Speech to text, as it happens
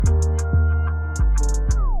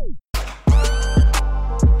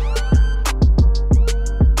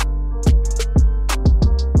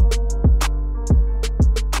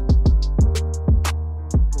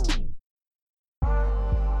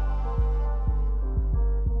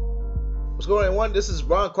What's going on, everyone? This is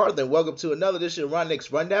Ron Carthen. Welcome to another edition of Ron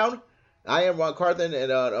Nick's Rundown. I am Ron Carthen,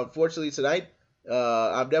 and unfortunately tonight,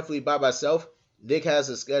 I'm definitely by myself. Nick has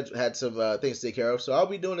had some things to take care of, so I'll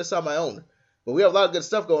be doing this on my own. But we have a lot of good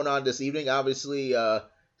stuff going on this evening. Obviously,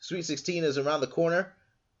 Sweet 16 is around the corner.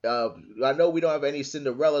 I know we don't have any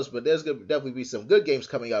Cinderellas, but there's going to definitely be some good games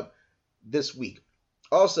coming up this week.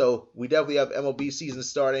 Also, we definitely have MLB season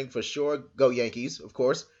starting for sure. Go Yankees, of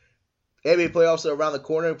course. NBA playoffs are around the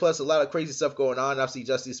corner, plus a lot of crazy stuff going on. Obviously,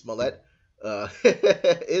 Justin Smollett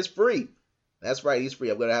is free. That's right, he's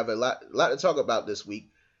free. I'm going to have a lot to talk about this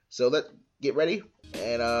week. So let's get ready,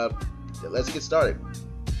 and let's get started.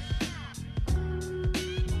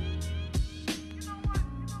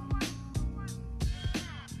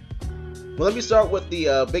 Well, let me start with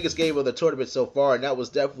the biggest game of the tournament so far, and that was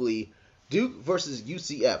definitely Duke versus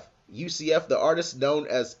UCF. UCF, the artist known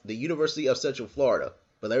as the University of Central Florida,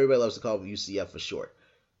 but everybody loves to call them UCF for short.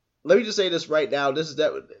 Let me just say this right now.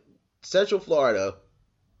 Central Florida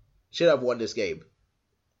should have won this game.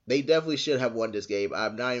 They definitely should have won this game.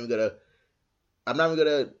 I'm not even gonna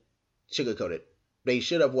sugarcoat it. They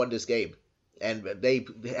should have won this game, and they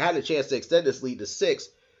had a chance to extend this lead to 6.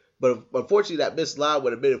 But unfortunately, that missed line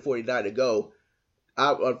with a minute 49 to go,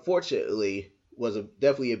 unfortunately, was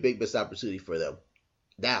definitely a big missed opportunity for them.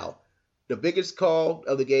 Now, the biggest call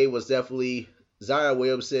of the game was definitely Zion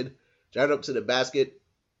Williamson driving up to the basket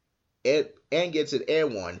and gets an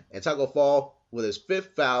and one. And Taco Fall, with his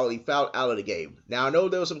 5th foul, he fouled out of the game. Now, I know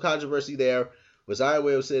there was some controversy there with Zion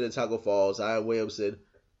Williamson and Taco Fall. Zion Williamson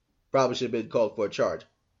probably should have been called for a charge.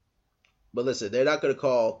 But listen, they're not going to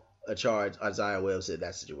call a charge on Zion Williamson in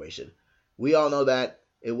that situation. We all know that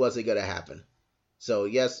it wasn't going to happen. So,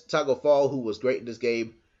 yes, Taco Fall, who was great in this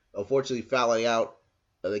game, unfortunately fouling out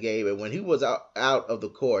of the game. And when he was out of the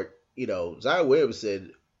court, Zion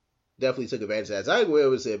Williamson definitely took advantage of that. Zion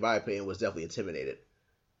Williamson, in my opinion, was definitely intimidated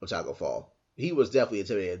of Taco Fall. He was definitely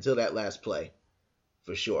intimidated until that last play,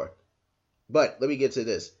 for sure. But let me get to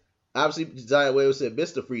this. Obviously, Zion Williamson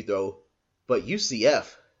missed the free throw, but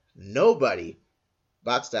UCF, nobody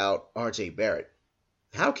boxed out RJ Barrett.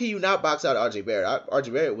 How can you not box out RJ Barrett?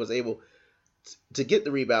 RJ Barrett was able to get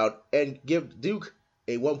the rebound and give Duke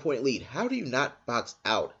a 1-point lead. How do you not box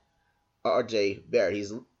out RJ Barrett?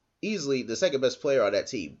 He's easily the second best player on that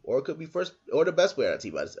team, or it could be first or the best player on that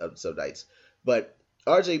team on some nights. But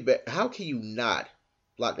RJ Barrett, how can you not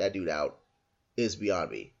block that dude out is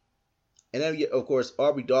beyond me. And then, of course,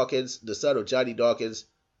 Aubrey Dawkins, the son of Johnny Dawkins.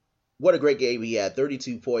 What a great game he had,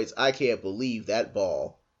 32 points. I can't believe that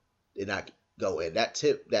ball did not go in. That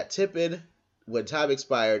tip in when time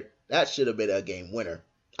expired, that should have been a game winner.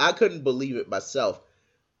 I couldn't believe it myself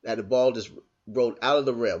that the ball just rolled out of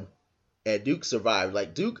the rim and Duke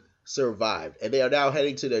survived. Duke survived. And they are now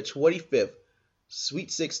heading to their 25th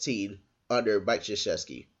Sweet 16 under Mike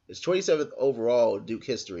Krzyzewski. It's 27th overall in Duke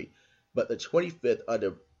history, but the 25th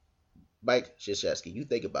under Mike Krzyzewski. You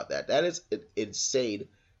think about that. That is an insane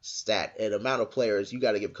stat and amount of players. You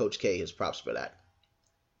got to give Coach K his props for that.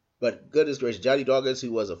 But goodness gracious, Johnny Dawkins,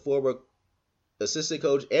 who was a former assistant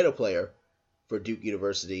coach and a player for Duke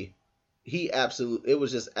University, it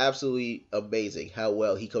was just absolutely amazing how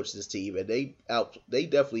well he coached this team, and they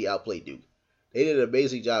definitely outplayed Duke. They did an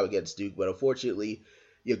amazing job against Duke, but unfortunately,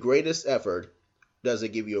 your greatest effort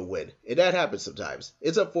doesn't give you a win, and that happens sometimes.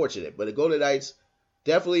 It's unfortunate, but the Golden Knights,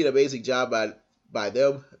 definitely an amazing job by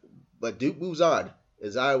them, but Duke moves on.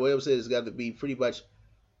 And Zion Williamson has got to be pretty much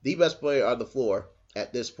the best player on the floor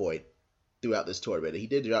at this point throughout this tournament. He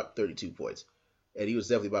did drop 32 points, and he was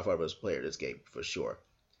definitely by far the best player in this game, for sure.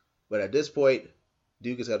 But at this point,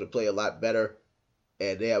 Duke is going to play a lot better,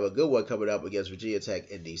 and they have a good one coming up against Virginia Tech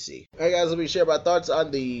in D.C. All right, guys, let me share my thoughts on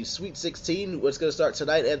the Sweet 16, what's going to start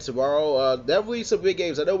tonight and tomorrow. Definitely some big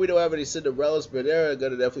games. I know we don't have any Cinderellas, but there are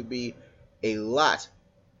going to definitely be a lot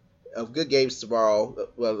of good games tomorrow.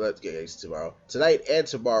 Well, not good games tomorrow. Tonight and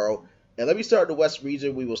tomorrow. And let me start in the West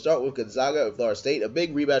region. We will start with Gonzaga and Florida State. A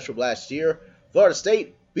big rematch from last year. Florida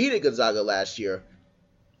State beat Gonzaga last year,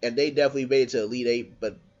 and they definitely made it to Elite 8,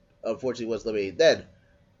 but unfortunately was eliminated then.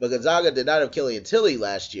 But Gonzaga did not have Killian Tilly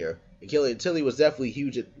last year, and Killian Tilly was definitely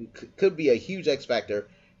huge. It could be a huge X factor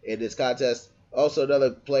in this contest. Also,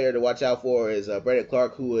 another player to watch out for is Brandon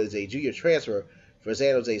Clark, who is a junior transfer for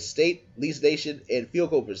San Jose State, leads nation in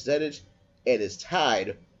field goal percentage, and is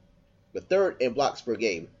tied for 3rd in blocks per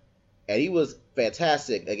game. And he was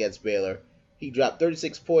fantastic against Baylor. He dropped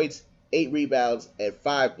 36 points, 8 rebounds, and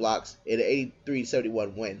 5 blocks in an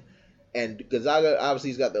 83-71 win. And Gonzaga obviously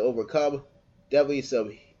has got to overcome definitely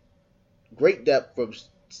some great depth from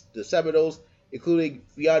the Seminoles, including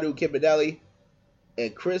Fianu Kiminelli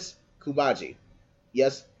and Chris Kumaji.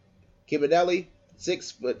 Yes, Kiminelli,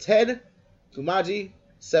 6'10". Kumaji,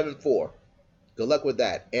 7'4". Good luck with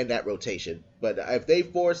that and that rotation. But if they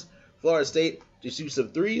force Florida State to shoot some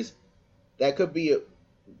threes, that could be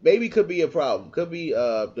a problem. Could be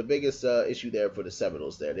the biggest issue there for the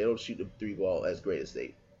Seminoles. There, they don't shoot the three ball as great as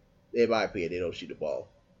they. In my opinion, they don't shoot the ball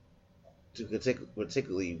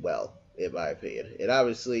particularly well. In my opinion, and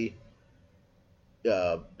obviously,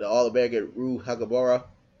 the All-American Rue Hachimura,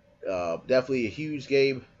 definitely a huge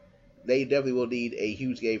game. They definitely will need a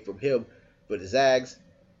huge game from him for the Zags.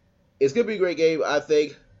 It's gonna be a great game, I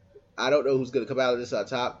think. I don't know who's gonna come out of this on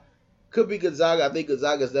top. Could be Gonzaga. I think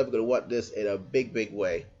Gonzaga is never gonna want this in a big, big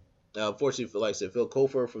way. Unfortunately, for like I said, Phil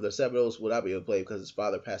Cofer from the Seminoles will not be able to play because his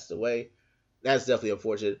father passed away. That's definitely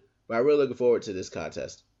unfortunate. But I'm really looking forward to this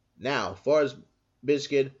contest. Now, as far as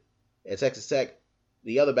Michigan and Texas Tech,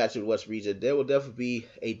 the other matchup in the West region, there will definitely be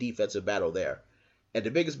a defensive battle there. And the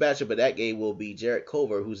biggest matchup in that game will be Jarrett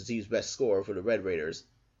Culver, who's the team's best scorer for the Red Raiders,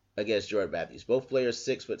 against Jordan Matthews. Both players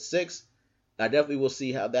 6'6". I definitely will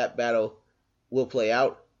see how that battle will play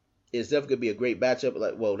out. It's definitely gonna be a great matchup.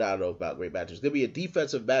 I don't know about great matchups. It's gonna be a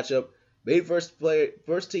defensive matchup. Maybe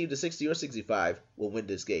first team to 60 or 65 will win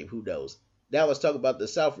this game. Who knows? Now let's talk about the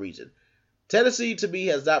South region. Tennessee, to me,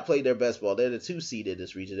 has not played their best ball. They're the 2 seed in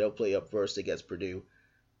this region. They'll play up first against Purdue.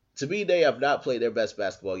 To me, they have not played their best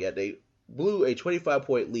basketball yet. They blew a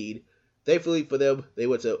 25-point lead. Thankfully for them, they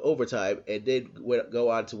went to overtime and did go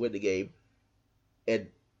on to win the game. And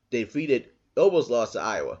they almost lost to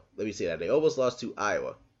Iowa. Let me say that. They almost lost to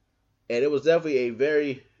Iowa. And it was definitely a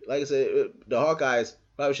very, like I said, the Hawkeyes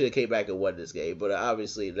probably should have came back and won this game. But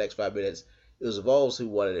obviously, in the next 5 minutes, it was the Vols who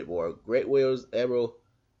wanted it more. Grant Williams, Emerald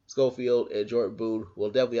Schofield, and Jordan Boone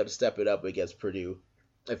will definitely have to step it up against Purdue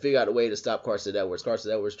and figure out a way to stop Carson Edwards.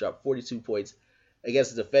 Carson Edwards dropped 42 points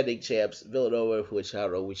against the defending champs, Villanova, which I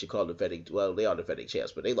don't know, we should call defending. Well, they are defending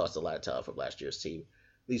champs, but they lost a lot of talent from last year's team.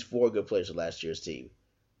 At least 4 good players from last year's team.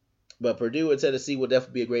 But Purdue and Tennessee will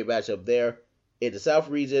definitely be a great matchup there. In the South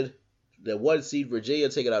region, the 1 seed Virginia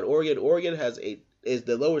taking on Oregon. Oregon is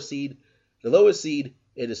the lowest seed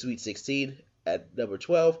in the Sweet 16 at number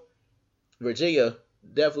 12. Virginia,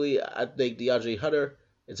 definitely, I think DeAndre Hunter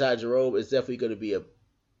and Ty Jerome is definitely going to be a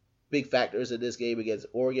big factors in this game against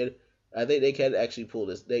Oregon. I think they can actually pull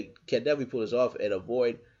this. They can definitely pull this off and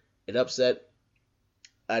avoid an upset.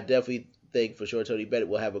 I definitely think for sure Tony Bennett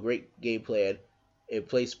will have a great game plan in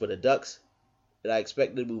place for the Ducks, and I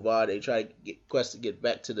expect them to move on and try to get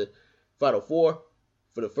back to the Final Four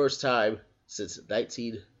for the first time since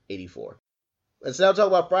 1984. Let's now talk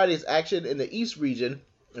about Friday's action in the East region,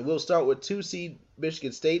 and we'll start with 2 seed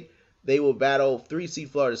Michigan State. They will battle 3 seed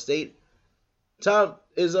Florida State. Tom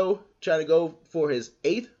Izzo trying to go for his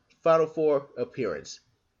 8th Final Four appearance.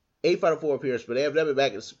 8th Final Four appearance, but they haven't been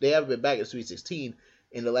back in Sweet 16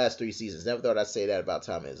 in the last 3 seasons. Never thought I'd say that about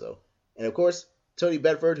Tom Izzo. And of course, Tony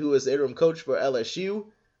Bedford, who is the interim coach for LSU,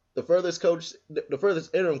 the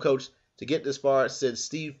furthest interim coach to get this far since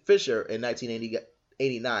Steve Fisher in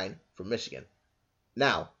 1989 from Michigan.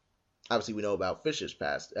 Now, obviously we know about Fisher's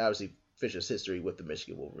past. Obviously, Fisher's history with the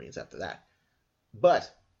Michigan Wolverines after that.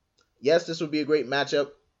 But, yes, this would be a great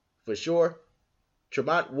matchup for sure.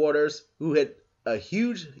 Tremont Waters, who had a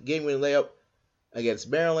huge game-winning layup against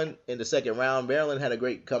Maryland in the second round. Maryland had a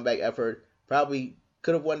great comeback effort. Probably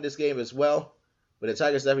could have won this game as well. But the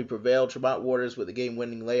Tigers definitely prevailed. Tremont Waters with the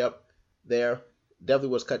game-winning layup there. Definitely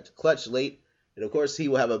was clutch late. And, of course, he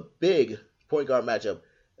will have a big point guard matchup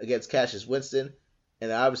against Cassius Winston.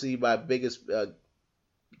 And obviously, my biggest matchup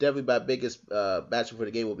for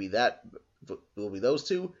the game will be those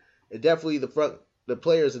two. And definitely the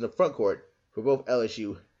players in the front court for both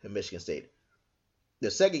LSU and Michigan State.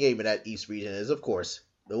 The second game in that East region is, of course,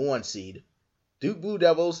 the 1 seed Duke Blue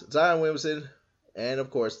Devils, Zion Williamson, and, of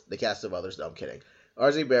course, the cast of others. No, I'm kidding.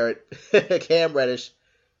 RJ Barrett, Cam Reddish,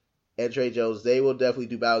 and Trey Jones. They will definitely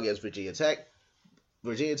do battle against Virginia Tech.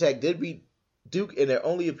 Virginia Tech did beat Duke in their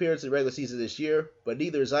only appearance in the regular season this year, but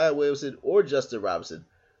neither Zion Williamson or Justin Robinson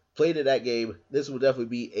played in that game. This will definitely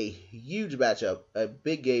be a huge matchup, a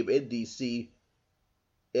big game in D.C.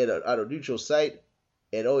 On a neutral site,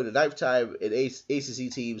 and only the 9th time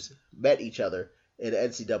ACC teams met each other in the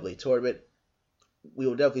NCAA tournament. We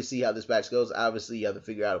will definitely see how this match goes. Obviously, you have to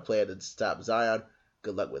figure out a plan to stop Zion.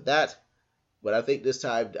 Good luck with that. But I think this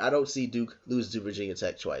time, I don't see Duke lose to Virginia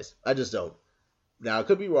Tech twice. I just don't. Now, I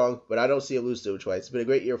could be wrong, but I don't see him lose to it twice. It's been a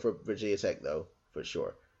great year for Virginia Tech, though, for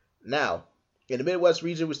sure. Now, in the Midwest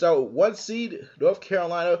region, we start with 1 seed North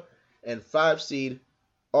Carolina and 5 seed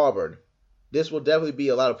Auburn. This will definitely be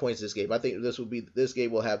a lot of points this game. I think this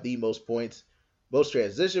game will have the most points, most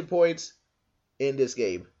transition points in this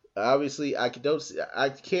game. Obviously, I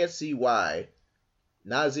can't see why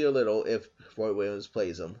Nazir Little, if Roy Williams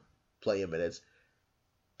playing minutes,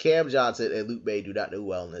 Cam Johnson and Luke May do not do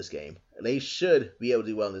well in this game. They should be able to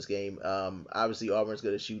do well in this game. Obviously, Auburn's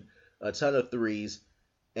going to shoot a ton of threes,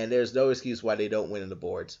 and there's no excuse why they don't win in the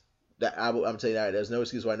boards. I'm telling you that there's no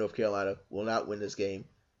excuse why North Carolina will not win this game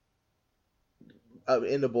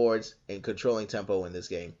in the boards and controlling tempo in this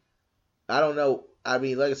game. I don't know. I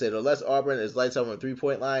mean, like I said, unless Auburn is lights out on the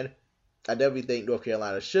 3-point line, I definitely think North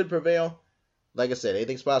Carolina should prevail. Like I said,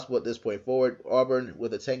 anything's possible at this point forward. Auburn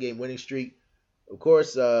with a 10-game winning streak. Of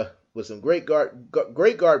course, with some great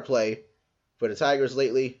guard play for the Tigers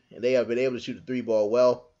lately, and they have been able to shoot the three ball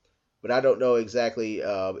well. But I don't know exactly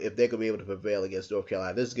if they're going to be able to prevail against North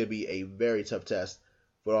Carolina. This is going to be a very tough test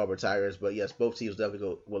for Auburn Tigers. But yes, both teams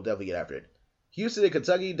will definitely get after it. Houston and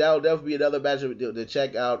Kentucky, that will definitely be another matchup to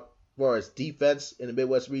check out as far as defense in the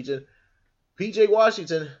Midwest region. PJ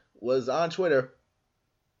Washington was on Twitter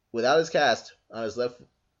without his cast on his left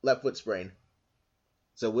foot sprain.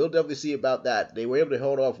 So we'll definitely see about that. They were able to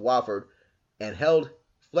hold off Wofford and held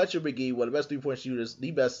Fletcher McGee, one of the best three-point shooters,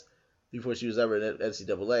 the best three-point shooters ever in the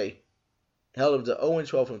NCAA, held him to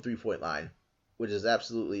 0-12 from three-point line, which is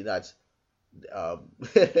absolutely nuts.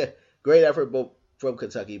 Great effort from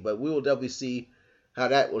Kentucky, but we will definitely see how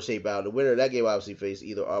that will shape out. The winner of that game obviously face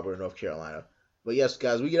either Auburn or North Carolina. But yes,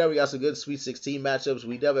 guys, we got some good Sweet 16 matchups.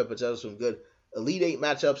 We definitely have potential some good Elite 8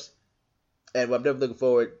 matchups. And I'm definitely looking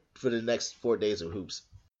forward for the next 4 days of hoops.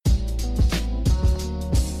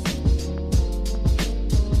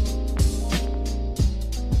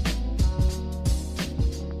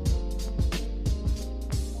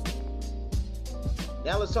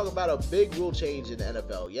 Now let's talk about a big rule change in the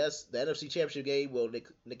NFL. Yes, the NFC Championship game will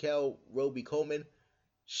Nickel Roby-Coleman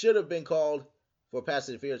should have been called for a pass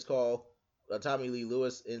interference call on Tommy Lee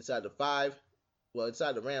Lewis inside the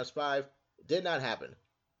Rams 5. It did not happen.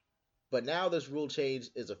 But now this rule change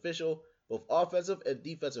is official. Both offensive and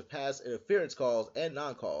defensive pass interference calls and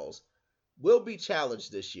non-calls will be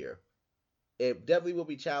challenged this year. It definitely will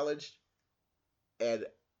be challenged. And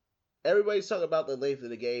everybody's talking about the length of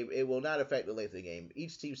the game. It will not affect the length of the game.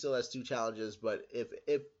 Each team still has 2 challenges, but if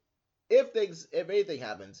anything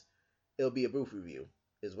happens, it'll be a brief review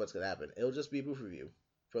is what's going to happen. It'll just be a brief review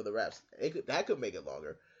for the refs. That could make it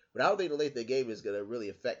longer. But I don't think the length of the game is going to really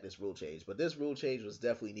affect this rule change. But this rule change was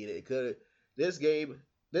definitely needed. That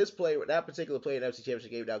particular play in the NFC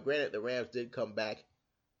Championship game. Now, granted, the Rams did come back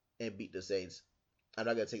and beat the Saints. I'm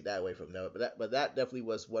not going to take that away from them. But that definitely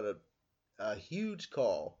was a huge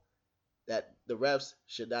call that the refs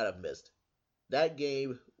should not have missed. That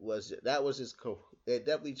game it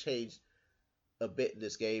definitely changed a bit in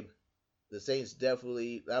this game. The Saints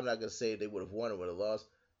definitely, I'm not going to say they would have won or would have lost,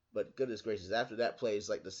 but goodness gracious, after that play, it's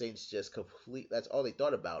like the Saints just that's all they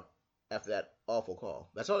thought about after that awful call.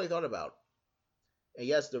 That's all they thought about. And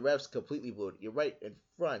yes, the refs completely blew it. You're right in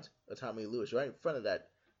front of Tommy Lewis. You're right in front of that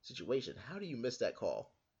situation. How do you miss that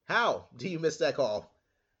call? How do you miss that call?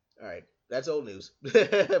 All right, that's old news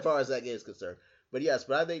as far as that game is concerned. But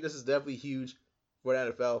I think this is definitely huge for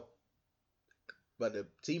the NFL. But the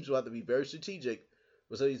teams will have to be very strategic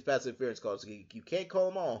with some of these pass interference calls. You can't call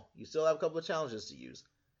them all. You still have a couple of challenges to use.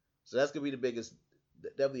 So that's going to be the biggest,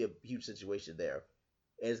 definitely a huge situation there.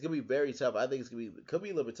 And it's going to be very tough. I think it could be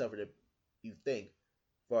a little bit tougher than you think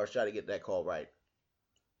as far as trying to get that call right.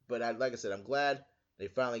 But like I said, I'm glad they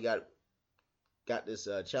finally got this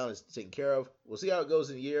challenge taken care of. We'll see how it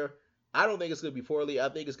goes in a year. I don't think it's going to be poorly. I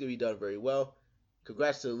think it's going to be done very well.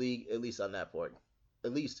 Congrats to the league, at least on that point.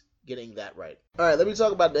 At least getting that right. All right, let me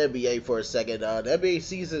talk about the NBA for a second. The NBA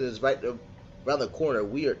season is right around the corner.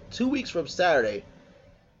 We are 2 weeks from Saturday.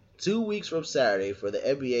 2 weeks from Saturday for the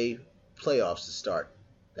NBA playoffs to start.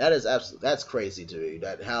 That's crazy to me,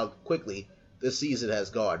 that how quickly this season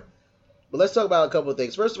has gone. But let's talk about a couple of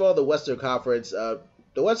things. First of all, the Western Conference. The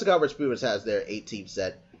Western Conference pretty much has their 8-team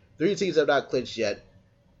set. 3 teams have not clinched yet.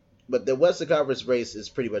 But the Western Conference race is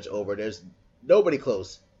pretty much over. There's nobody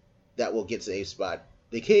close that will get to the 8th spot.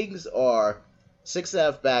 The Kings are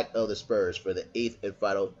 6.5 back of the Spurs for the 8th and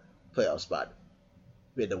final playoff spot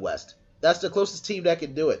in the West. That's the closest team that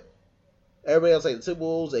can do it. Everybody else like the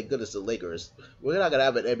Timberwolves and goodness the Lakers. We're not gonna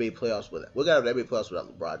have an NBA playoffs with it. We're gonna have an NBA playoffs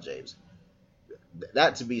without LeBron James.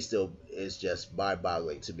 That to me still is just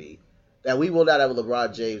mind-boggling to me. That we will not have a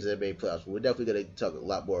LeBron James in the NBA playoffs. But we're definitely gonna talk a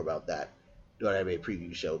lot more about that during our NBA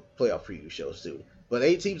playoff preview show soon. But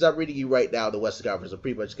 8 teams I'm reading you right now in the Western Conference are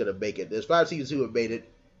pretty much gonna make it. There's 5 teams who have made it,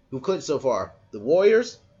 who clinched so far. The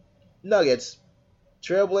Warriors, Nuggets,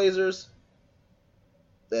 Trailblazers.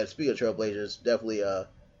 And speaking of Trailblazers, definitely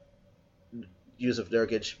Yusuf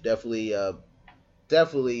Nurkic, definitely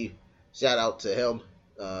definitely shout out to him.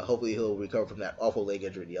 Hopefully he'll recover from that awful leg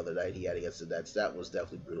injury the other night he had against the Nets. That was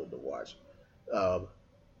definitely brutal to watch. Um,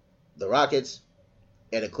 the Rockets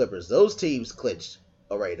and the Clippers, those teams clinched.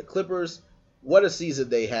 All right, the Clippers, what a season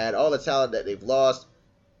they had. All the talent that they've lost,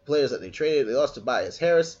 players that they traded. They lost Tobias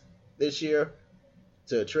Harris this year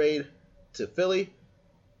to a trade to Philly.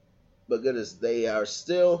 But goodness, they are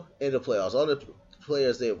still in the playoffs. All the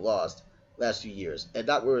players they have lost last few years. And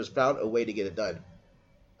Doc Rivers found a way to get it done.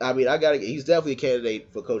 I mean, he's definitely a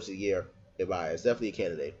candidate for Coach of the Year in my eyes. Definitely a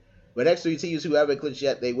candidate. The next three teams who haven't clinched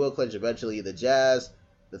yet, they will clinch eventually. The Jazz,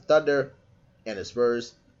 the Thunder, and the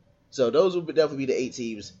Spurs. So those will definitely be the 8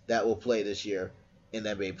 teams that will play this year in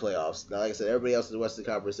the NBA playoffs. Now, like I said, everybody else in the Western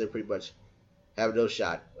Conference, they pretty much have no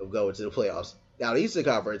shot of going to the playoffs. Now, the Eastern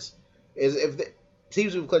Conference is if the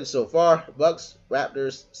teams who've clinched so far: Bucks,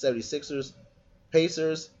 Raptors, 76ers,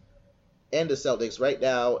 Pacers, and the Celtics. Right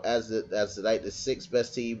now, as tonight, the 6th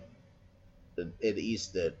best team in the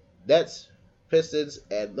East, the Nets, Pistons,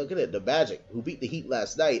 and looking at the Magic, who beat the Heat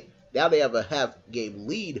last night. Now they have a half-game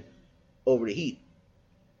lead over the Heat.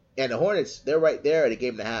 And the Hornets, they're right there at a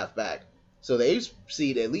game and a half back. So the 8th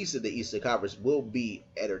seed, at least in the Eastern Conference, will be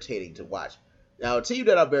entertaining to watch. Now, a team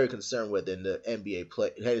that I'm very concerned with in the heading to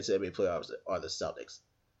the NBA playoffs are the Celtics.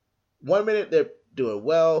 1 minute they're doing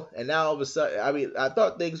well, and now all of a sudden, I mean, I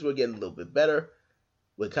thought things were getting a little bit better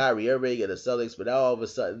with Kyrie Irving and the Celtics, but now all of a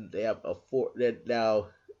sudden they have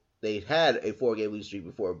they had a 4-game losing streak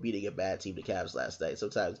before beating a bad team, the Cavs, last night.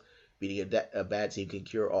 Sometimes beating a bad team can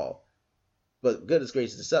cure all. But goodness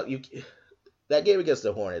gracious, that game against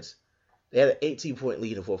the Hornets, they had an 18-point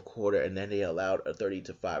lead in the fourth quarter, and then they allowed a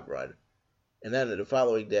 30-5 run. And then the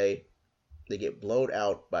following day, they get blown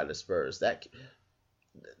out by the Spurs.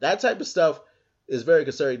 That type of stuff is very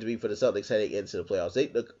concerning to me for the Celtics heading into the playoffs.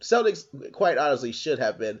 The Celtics, quite honestly, should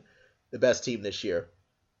have been the best team this year.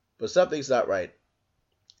 But something's not right.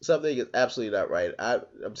 Something is absolutely not right.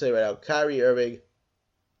 I'm saying right now, Kyrie Irving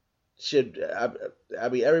should. I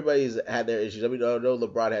mean, everybody's had their issues. I mean, I know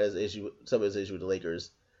LeBron had some of his issues with the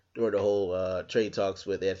Lakers during the whole trade talks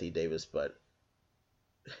with Anthony Davis, but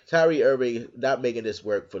Kyrie Irving not making this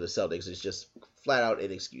work for the Celtics is just flat out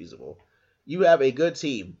inexcusable. You have a good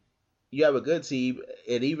team.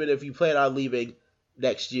 And even if you plan on leaving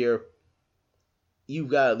next year, you've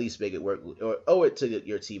got to at least make it work, or owe it to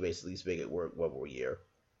your teammates to at least make it work one more year.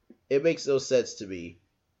 It makes no sense to me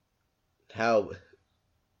how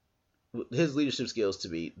his leadership skills to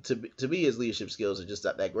me his leadership skills are just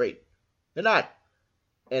not that great. They're not.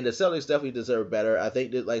 And the Celtics definitely deserve better. I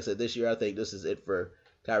think that, like I said, this year I think this is it for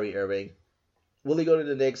Kyrie Irving. Will he go to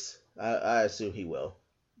the Knicks? I assume he will.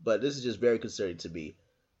 But this is just very concerning to me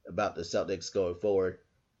about the Celtics going forward.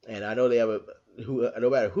 And I know they have no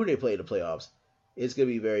matter who they play in the playoffs, it's going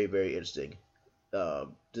to be very, very interesting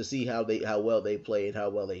to see how well they play and how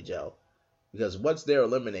well they gel. Because once they're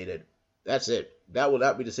eliminated, that's it. That will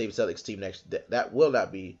not be the same Celtics team That will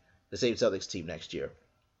not be the same Celtics team next year.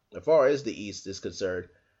 As far as the East is concerned,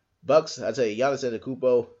 Bucks, I tell you, Giannis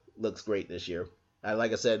Antetokounmpo looks great this year. And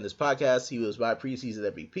like I said in this podcast, he was my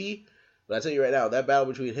preseason MVP. But I tell you right now, that battle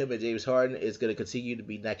between him and James Harden is going to continue to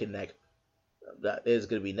be neck and neck. That is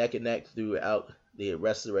going to be neck and neck throughout the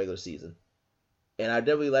rest of the regular season. And I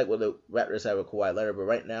definitely like what the Raptors have with Kawhi Leonard, but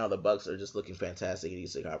right now the Bucks are just looking fantastic in the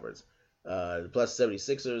Eastern Conference. Plus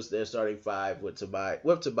 76ers, they're starting 5 with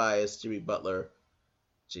Tobias, Jimmy Butler,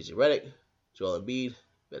 JJ Redick, Joel Embiid,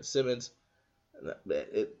 Ben Simmons.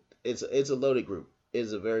 It's a loaded group.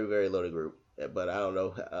 It's a very, very loaded group. But I don't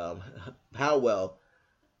know how well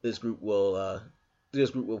this group will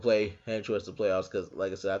play heading towards the playoffs. Because,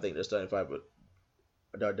 like I said, I think their starting 5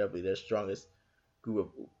 are definitely their strongest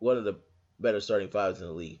group, one of the better starting 5s in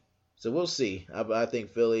the league. So we'll see. I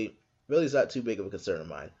think Philly's not too big of a concern of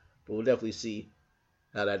mine. But we'll definitely see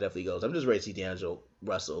how that definitely goes. I'm just ready to see D'Angelo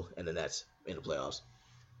Russell and the Nets in the playoffs.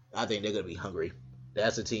 I think they're going to be hungry.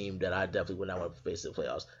 That's a team that I definitely would not want to face in the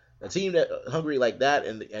playoffs. A team that hungry like that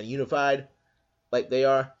and unified like they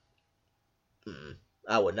are,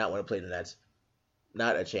 I would not want to play the Nets.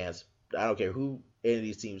 Not a chance. I don't care who any of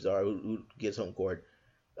these teams are, who gets home court.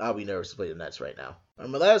 I'll be nervous to play the Nets right now.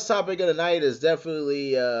 My last topic of the night is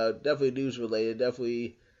definitely news related.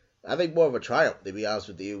 Definitely, I think more of a triumph, to be honest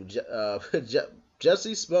with you.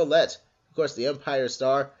 Jussie Smollett, of course, the Empire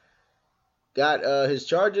star, got his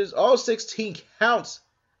charges, all 16 counts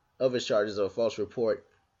of his charges of a false report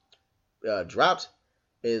dropped.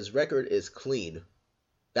 His record is clean.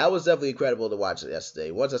 That was definitely incredible to watch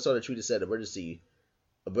yesterday. Once I saw the tweet that said emergency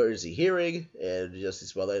hearing and Jussie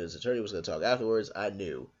Smollett, his attorney, was going to talk afterwards, I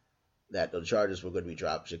knew that the charges were going to be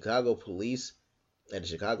dropped. Chicago police and the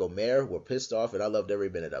Chicago mayor were pissed off, and I loved every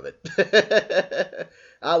minute of it.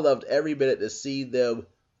 I loved every minute to see them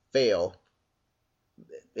fail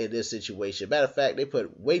in this situation. Matter of fact, they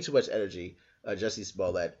put way too much energy on Jussie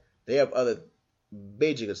Smollett. They have other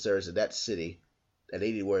major concerns in that city that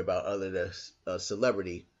they need to worry about other than a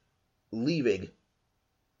celebrity leaving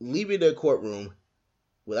the courtroom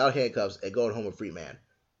without handcuffs and going home a free man.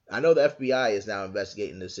 I know the FBI is now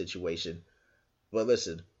investigating this situation, but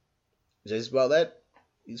listen, Jussie Smollett,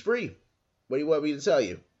 he's free. What do you want me to tell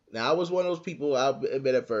you? Now, I was one of those people, I'll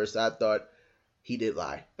admit at first, I thought he did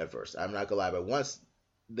lie at first. I'm not going to lie, but once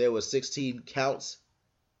there was 16 counts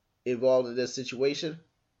involved in this situation,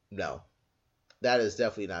 no. That is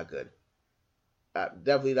definitely not good.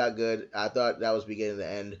 Definitely not good. I thought that was beginning the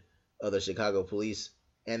end of the Chicago police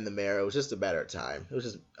and the mayor. It was just a matter of time. It was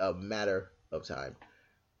just a matter of time.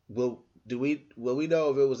 Will we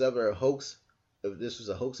know if it was ever a hoax? If this was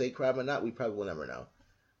a hoax hate crime or not? We probably will never know.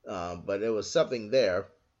 But there was something there,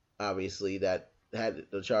 obviously, that had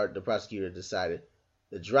the prosecutor decided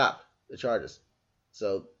to drop the charges.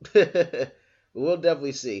 So we'll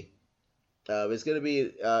definitely see. It's going to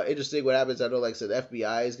be interesting what happens. I know, like I said, the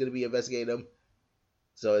FBI is going to be investigating them.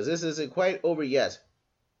 So this isn't quite over yet.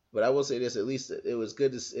 But I will say this: at least it was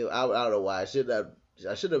good to see. I don't know why I should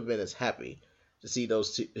have been as happy to see to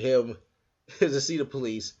see the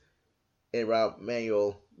police and Rahm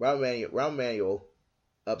Emanuel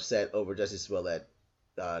upset over Jussie Smollett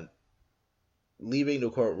leaving the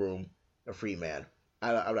courtroom a free man.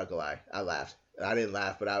 I'm not gonna lie, I laughed. I didn't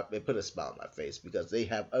laugh, but it put a smile on my face because they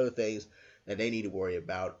have other things that they need to worry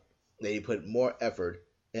about. They need to put more effort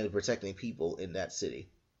into protecting people in that city.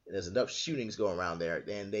 And there's enough shootings going around there,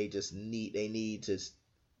 and they need to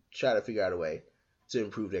try to figure out a way to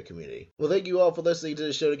improve their community. Well, thank you all for listening to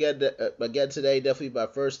the show again today. Definitely my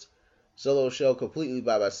first solo show completely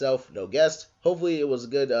by myself, no guest. Hopefully it was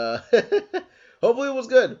good. Hopefully it was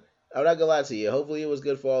good. I'm not gonna lie to you. Hopefully it was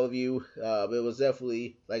good for all of you. It was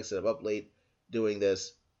definitely, like I said, I'm up late doing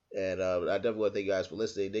this, and I definitely want to thank you guys for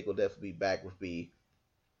listening. Nick will definitely be back with me,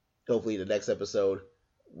 hopefully the next episode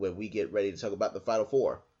when we get ready to talk about the Final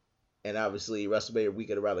Four. And obviously, WrestleMania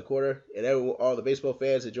weekend around the corner. And all the baseball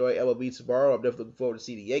fans enjoy MLB tomorrow. I'm definitely looking forward to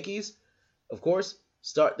see the Yankees, of course,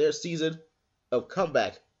 start their season of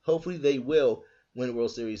comeback. Hopefully, they will win the World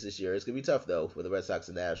Series this year. It's going to be tough, though, for the Red Sox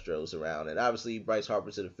and the Astros around. And obviously, Bryce Harper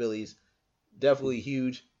to the Phillies, definitely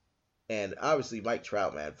huge. And obviously, Mike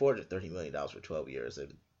Trout, man, $430 million for 12 years.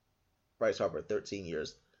 And Bryce Harper, 13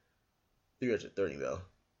 years, $330 million.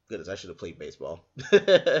 Goodness, I should have played baseball.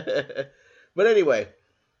 But anyway,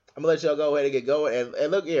 I'm going to let y'all go ahead and get going.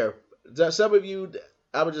 And look here, some of you,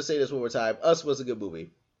 I would just say this one more time. Us was a good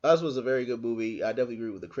movie. Us was a very good movie. I definitely agree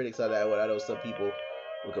with the critics on that one. I know some people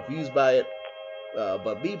were confused by it.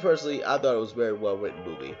 But me personally, I thought it was a very well written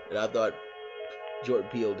movie. And I thought Jordan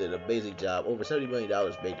Peele did an amazing job. Over $70 million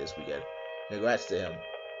made this weekend. Congrats to him.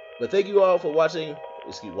 But thank you all for listening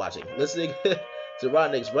to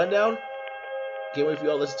Ron Nick's Rundown. Can't wait for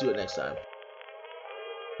y'all to listen to it next time.